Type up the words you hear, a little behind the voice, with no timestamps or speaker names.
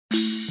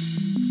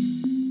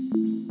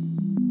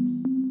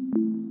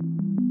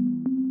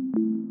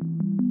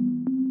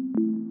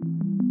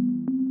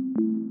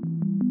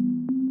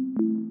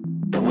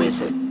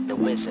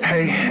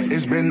Hey,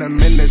 it's been a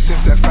minute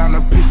since I found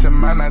a peace of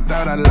mind, I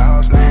thought I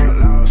lost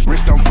it.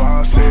 Wrist on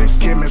faucet,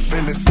 get me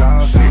feeling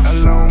saucy.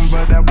 Alone,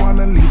 but I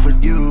wanna leave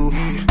with you.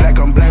 Black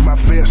on black, my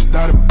fear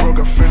started broke,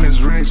 a friend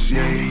is rich,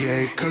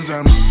 yeah. Cause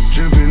I'm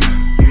driven,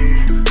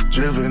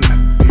 driven,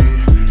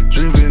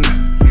 driven.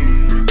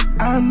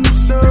 I'm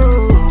so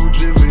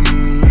driven,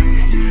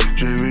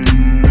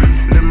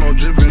 limo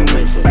driven,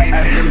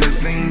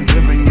 limousine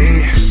driven,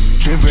 yeah.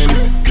 Driven,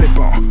 clip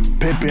on,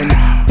 pimpin',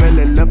 fell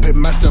in love, pick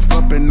myself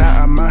up and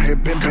now I'm out here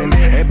pimpin'.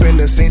 Ain't been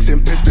the same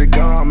since Pittsburgh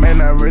gone, man,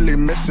 I really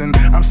missin'.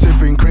 I'm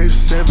sippin'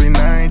 Chris every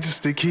night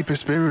just to keep it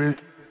spirit.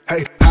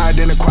 Hey, hide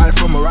in the quiet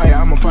from Mariah,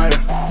 I'm on fire.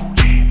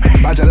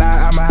 By July,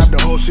 I'ma have the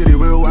whole city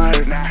real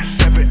wired.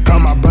 Call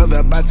my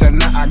brother by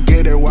tonight, I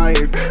get it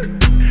wired.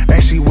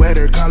 And she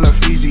wetter, call her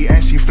Fiji,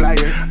 and she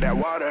flyer. That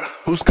water.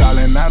 Who's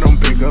calling? I don't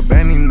pick up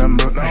any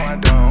number. No, I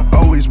don't.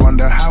 Always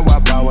wonder how I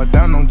bow it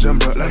down on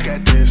jumper. Look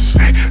at this.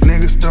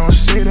 Niggas throwing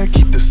shade, I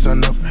keep the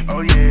sun up.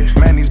 Oh yeah.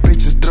 Man, these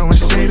bitches throwing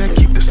shade, I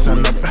keep the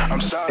sun up.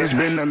 I'm sorry. It's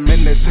been a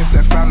minute since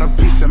I found a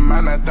peace of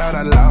mind, I thought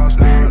I lost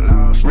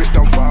it. Wrist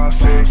on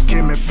faucet,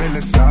 get me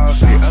feeling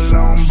saucy.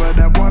 Alone, but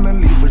I wanna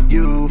leave with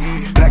you.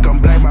 Black on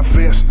black, my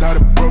fear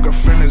started broke, a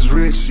friend is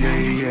rich,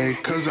 yeah.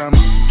 Cause I'm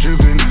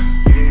driven,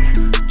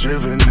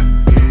 driven,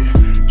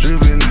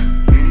 driven.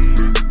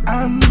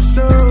 I'm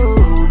so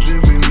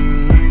driven,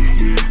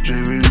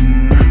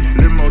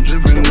 limo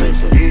driven,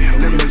 yeah.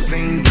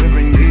 Limousine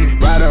driven, yeah.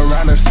 Ride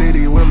around the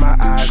city with my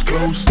eyes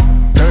closed,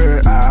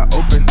 third eye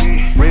open,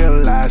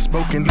 real eyes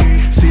spoken.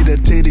 See the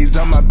titties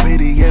on my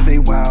bitty, yeah, they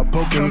wild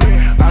poking.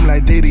 I'm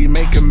like Diddy,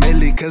 make a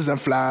milli, cause I'm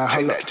fly.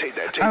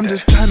 I'm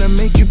just tryna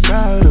make you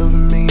proud of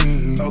me.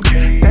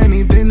 Okay.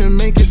 Anything to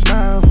make you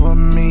smile for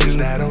me. Is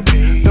that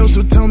okay? Those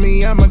who told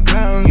me I'm a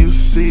clown, you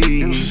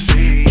see.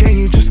 Can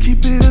you just keep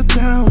it up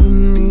down with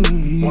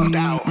me?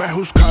 Man,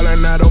 who's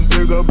calling? I don't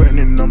pick up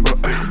any number.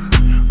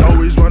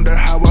 Always wonder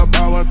how I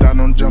bow up down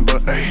on jumper.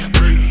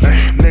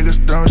 Niggas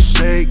throwing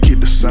shade, keep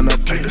the sun up.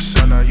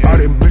 All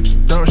they bitches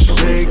throwing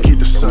shade, keep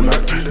the sun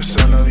up.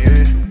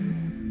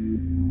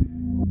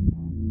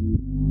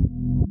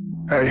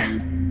 Hey,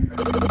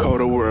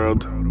 Dakota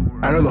world.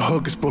 I know the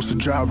hook is supposed to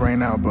drop right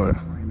now, but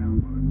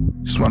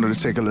just wanted to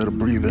take a little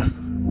breather.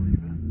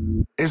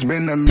 It's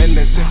been a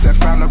minute since I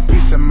found a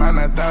peace of mind,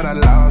 I thought I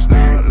lost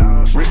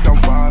it. Wrist on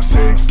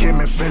faucet, get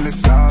me feeling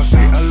saucy.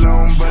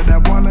 Alone, but I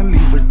wanna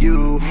leave with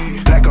you.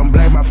 Black on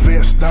black, my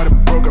fear started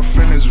broke, a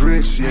friend is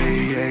rich,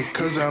 yeah.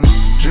 Cause I'm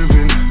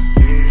driven,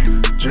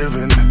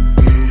 driven,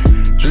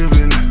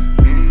 driven.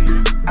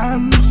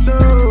 I'm so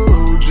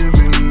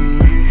driven,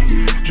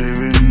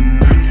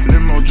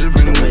 limo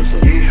driven,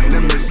 yeah.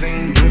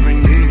 Limousine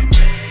driven, yeah.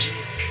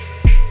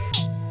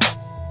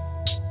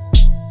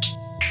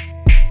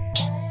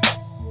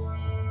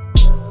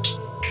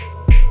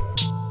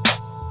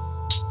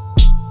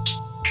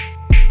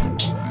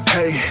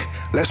 Hey,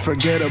 let's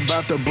forget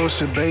about the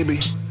bullshit, baby.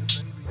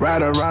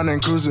 Ride around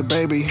and cruise it,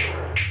 baby.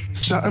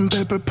 Salt and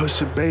pepper,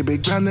 push it, baby.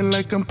 Grinding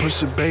like I'm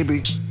pushing,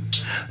 baby.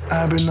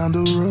 I've been on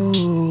the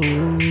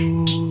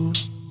road.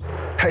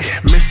 Hey,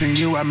 missing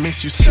you, I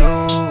miss you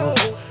so.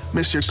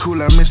 Miss your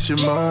cool, I miss you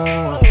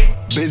more.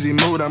 Busy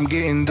mood, I'm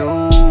getting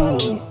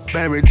dough.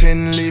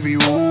 Barrington, leave you,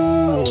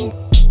 ooh.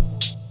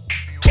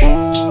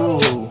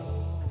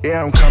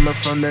 Yeah, I'm coming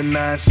from the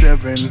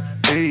 9-7.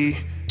 Hey,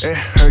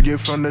 heard you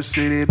from the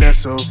city,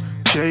 that's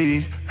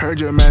okay. Heard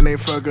your man ain't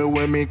fucking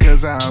with me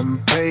cause I'm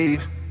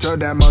paid.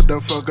 Told that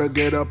motherfucker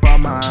get up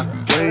on my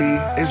way.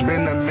 It's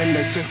been a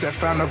minute since I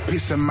found a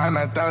peace of mind,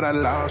 I thought I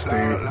lost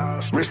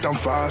it. Wrist on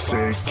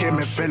faucet, get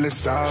me feeling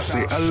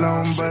saucy.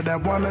 Alone, but I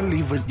wanna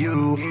leave with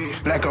you.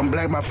 Black on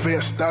black, my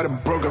fear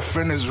started broke, a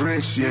friend is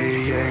rich,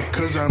 yeah.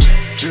 Cause I'm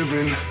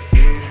driven,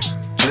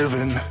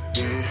 driven,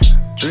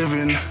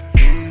 driven.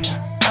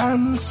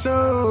 I'm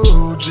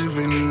so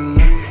driven,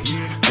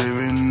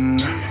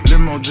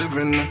 limo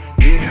driven,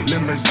 yeah.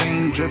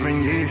 Limousine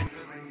driven, yeah.